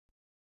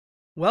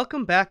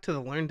Welcome back to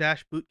the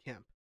LearnDash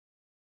Bootcamp.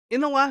 In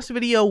the last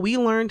video, we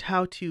learned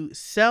how to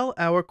sell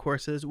our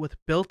courses with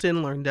built-in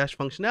LearnDash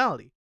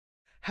functionality.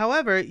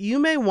 However, you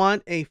may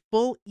want a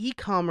full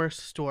e-commerce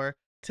store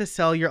to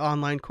sell your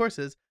online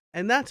courses,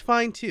 and that's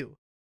fine too.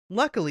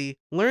 Luckily,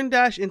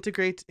 LearnDash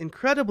integrates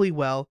incredibly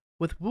well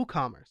with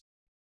WooCommerce.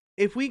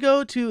 If we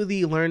go to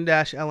the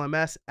LearnDash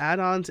LMS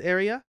add-ons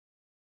area,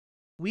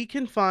 we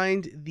can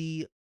find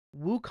the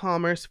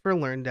WooCommerce for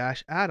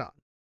LearnDash add-on.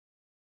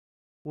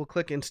 We'll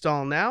click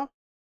Install Now,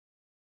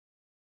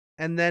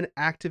 and then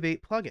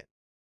Activate Plugin.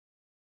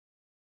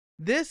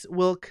 This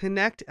will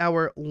connect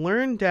our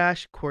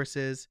LearnDash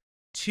courses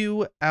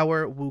to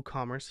our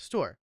WooCommerce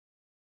store.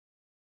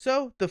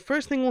 So the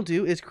first thing we'll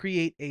do is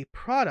create a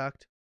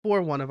product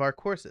for one of our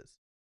courses.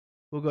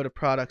 We'll go to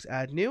Products,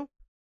 Add New,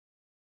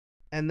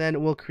 and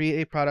then we'll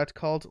create a product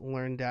called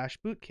LearnDash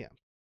Bootcamp.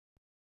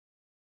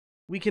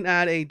 We can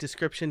add a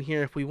description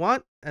here if we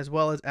want, as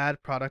well as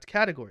add product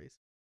categories.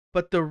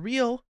 But the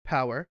real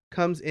power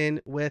comes in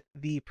with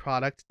the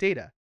product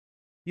data.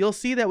 You'll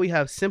see that we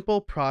have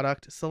simple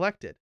product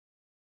selected.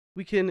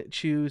 We can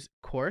choose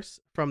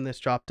course from this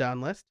drop-down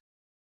list,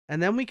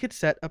 and then we could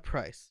set a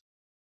price.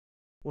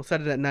 We'll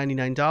set it at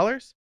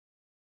 $99,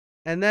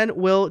 and then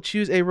we'll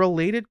choose a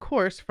related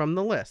course from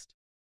the list.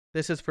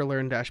 This is for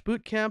LearnDash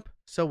Bootcamp,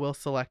 so we'll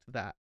select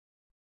that.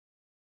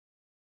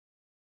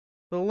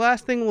 The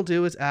last thing we'll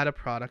do is add a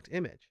product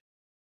image.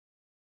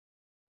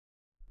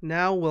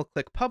 Now we'll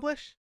click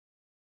Publish.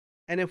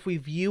 And if we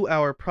view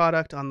our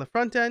product on the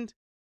front end,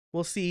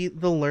 we'll see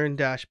the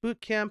LearnDash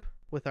Bootcamp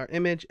with our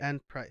image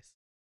and price.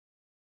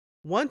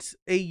 Once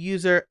a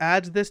user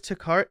adds this to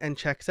cart and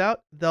checks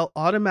out, they'll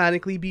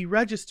automatically be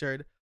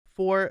registered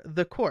for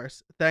the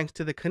course thanks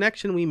to the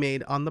connection we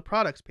made on the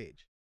products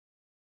page.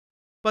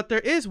 But there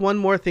is one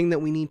more thing that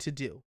we need to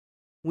do.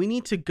 We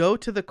need to go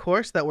to the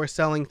course that we're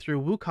selling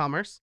through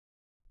WooCommerce,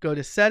 go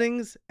to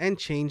Settings, and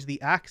change the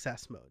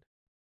access mode.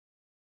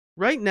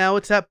 Right now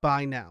it's at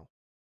Buy Now,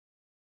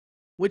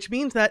 which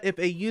means that if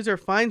a user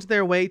finds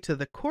their way to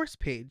the course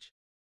page,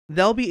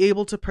 they'll be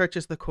able to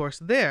purchase the course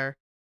there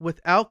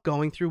without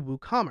going through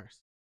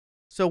WooCommerce.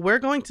 So we're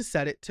going to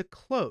set it to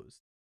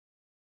Closed.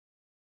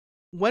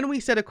 When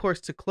we set a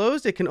course to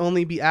Closed, it can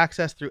only be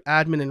accessed through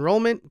admin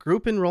enrollment,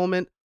 group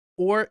enrollment,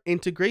 or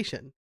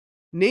integration,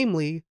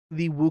 namely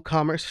the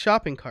WooCommerce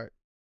shopping cart.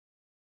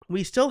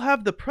 We still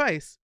have the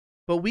price,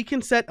 but we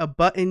can set a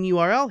button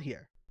URL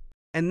here.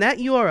 And that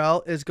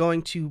URL is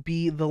going to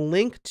be the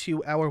link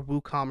to our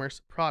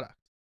WooCommerce product.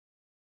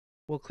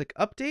 We'll click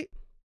Update.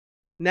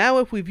 Now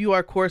if we view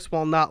our course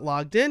while not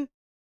logged in,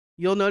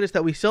 you'll notice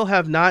that we still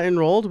have not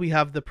enrolled, we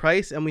have the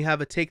price, and we have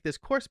a Take This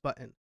Course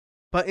button.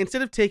 But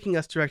instead of taking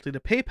us directly to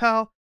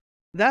PayPal,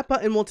 that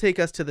button will take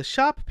us to the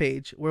shop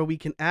page where we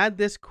can add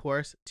this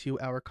course to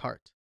our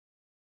cart.